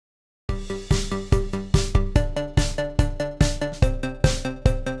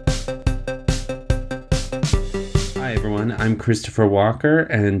everyone, I'm Christopher Walker,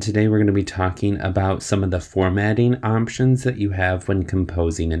 and today we're going to be talking about some of the formatting options that you have when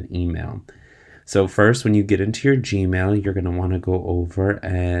composing an email. So first, when you get into your Gmail, you're going to want to go over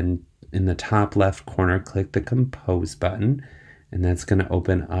and in the top left corner, click the Compose button, and that's going to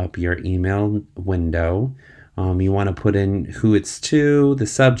open up your email window. You want to put in who it's to, the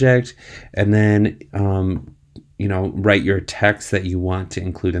subject, and then write your text that you want to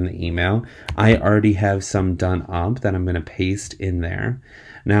include in the email. I already have some done up that I'm going to paste in there.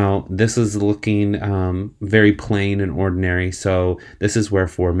 Now, this is looking very plain and ordinary, so this is where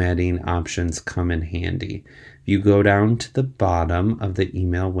formatting options come in handy. If you go down to the bottom of the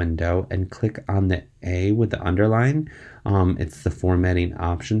email window and click on the A with the underline, it's the formatting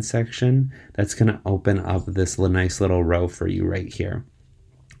options section. That's going to open up this nice little row for you right here.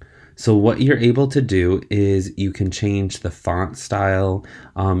 So what you're able to do is you can change the font style,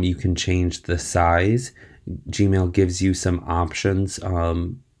 you can change the size. Gmail gives you some options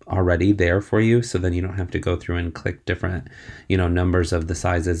already there for you, so then you don't have to go through and click different numbers of the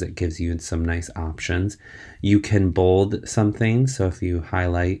sizes. It gives you some nice options. You can bold something, so if you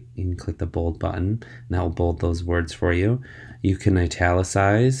highlight, you can click the bold button, and that will bold those words for you. You can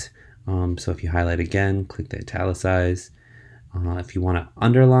italicize, so if you highlight again, click the italicize. If you want to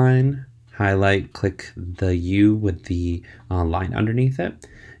underline, highlight, click the U with the line underneath it.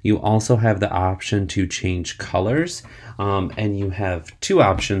 You also have the option to change colors, and you have two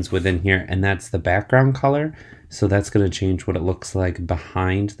options within here, and that's the background color. So that's going to change what it looks like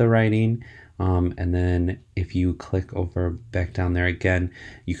behind the writing. And then if you click over back down there again,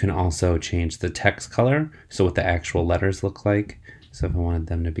 you can also change the text color, so what the actual letters look like. So if I wanted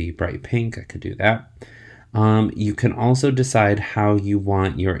them to be bright pink, I could do that. You can also decide how you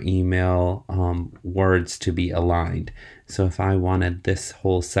want your email words to be aligned. So if I wanted this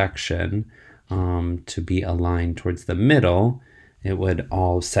whole section to be aligned towards the middle, it would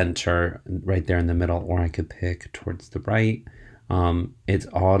all center right there in the middle, or I could pick towards the right. It's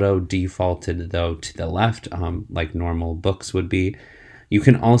auto defaulted though to the left, like normal books would be. You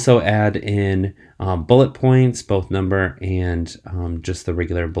can also add in bullet points, both number and just the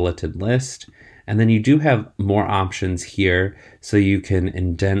regular bulleted list. And then you do have more options here, so you can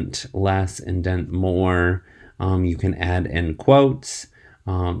indent less, indent more. You can add in quotes.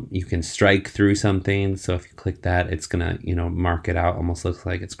 You can strike through something. So if you click that, it's gonna mark it out. Almost looks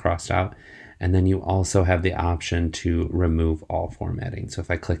like it's crossed out. And then you also have the option to remove all formatting. So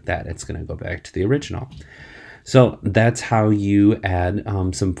if I click that, it's gonna go back to the original. So that's how you add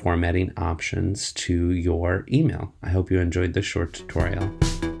some formatting options to your email. I hope you enjoyed this short tutorial.